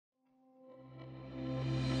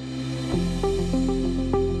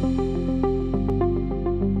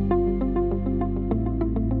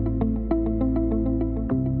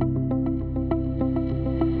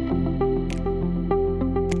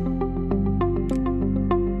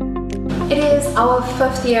It is our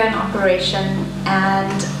 5th year in operation,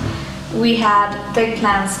 and we had big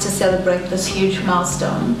plans to celebrate this huge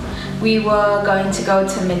milestone. We were going to go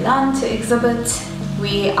to Milan to exhibit.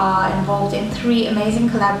 We are involved in 3 amazing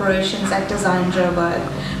collaborations at Design R.O.A.R,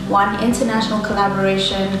 1 international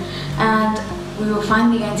collaboration, and we were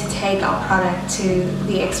finally going to take our product to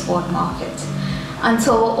the export market.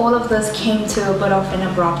 Until all of this came to a bit of an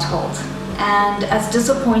abrupt halt. And as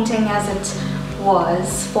disappointing as it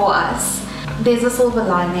was for us, there's a silver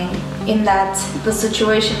lining in that the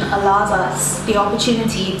situation allows us the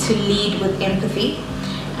opportunity to lead with empathy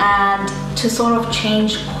and to sort of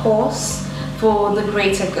change course for the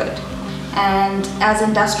greater good. And as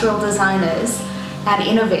industrial designers and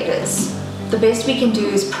innovators, the best we can do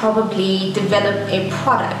is probably develop a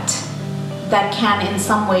product that can in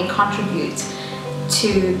some way contribute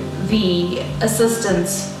to the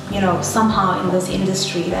assistance, somehow in this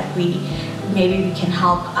industry, that maybe we can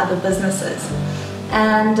help other businesses.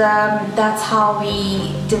 And that's how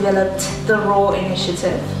we developed the R.O.A.R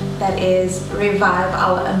initiative, that is Revive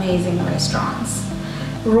Our Amazing Restaurants.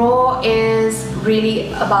 R.O.A.R is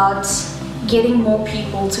really about getting more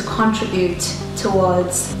people to contribute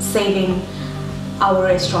towards saving our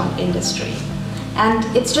restaurant industry. And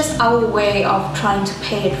it's just our way of trying to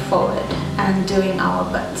pay it forward and doing our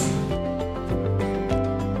bit.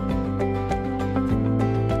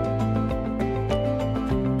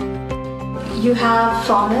 You have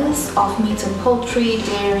farmers of meat and poultry,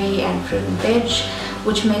 dairy and fruit and veg,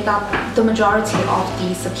 which make up the majority of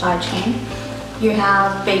the supply chain. You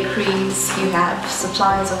have bakeries, you have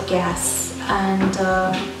suppliers of gas and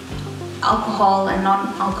alcohol and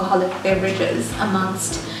non-alcoholic beverages,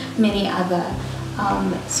 amongst many other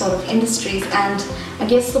sort of industries. And I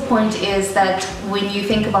guess the point is that when you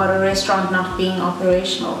think about a restaurant not being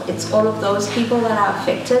operational, it's all of those people that are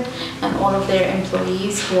affected and all of their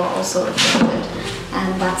employees who are also affected.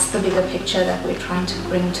 And that's the bigger picture that we're trying to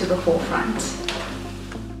bring to the forefront.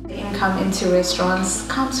 The income into restaurants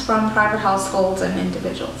comes from private households and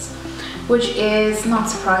individuals, which is not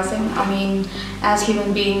surprising. I mean, as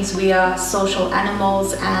human beings, we are social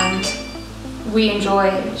animals and we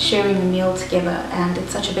enjoy sharing a meal together, and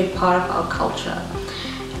it's such a big part of our culture.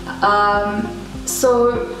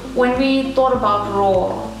 So when we thought about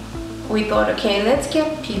R.O.A.R, we thought, okay, let's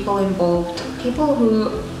get people involved, people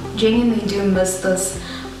who genuinely do miss this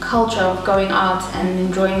culture of going out and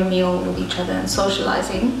enjoying a meal with each other and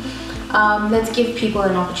socializing. Let's give people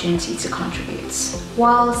an opportunity to contribute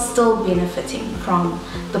while still benefiting from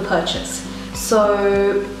the purchase.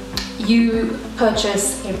 So you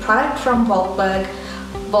purchase a product from Valkberg.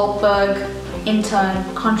 Valkberg in turn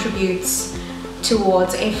contributes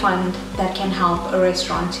towards a fund that can help a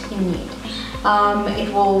restaurant in need.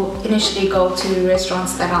 It will initially go to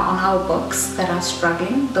restaurants that are on our books that are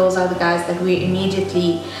struggling. Those are the guys that we're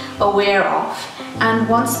immediately aware of. And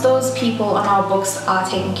once those people on our books are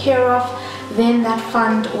taken care of, then that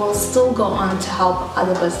fund will still go on to help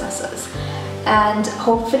other businesses. And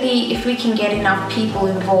hopefully, if we can get enough people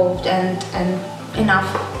involved and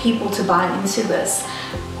enough people to buy into this,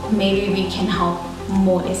 maybe we can help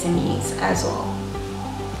more SMEs as well.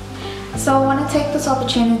 So I want to take this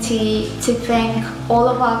opportunity to thank all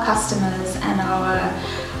of our customers and our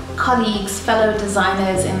colleagues, fellow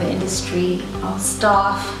designers in the industry, our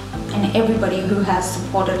staff, and everybody who has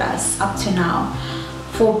supported us up to now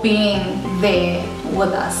for being there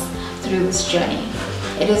with us through this journey.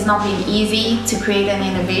 It has not been easy to create an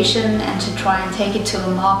innovation and to try and take it to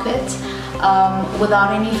the market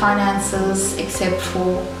without any finances except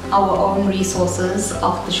for our own resources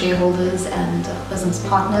of the shareholders and business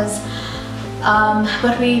partners.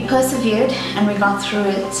 But we persevered and we got through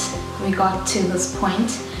it. We got to this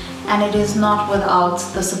point, and it is not without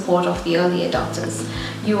the support of the early adopters.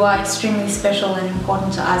 You are extremely special and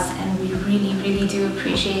important to us, and we really do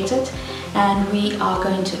appreciate it. And we are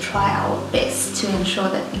going to try our best to ensure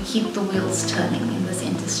that we keep the wheels turning in this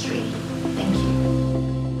industry. Thank you.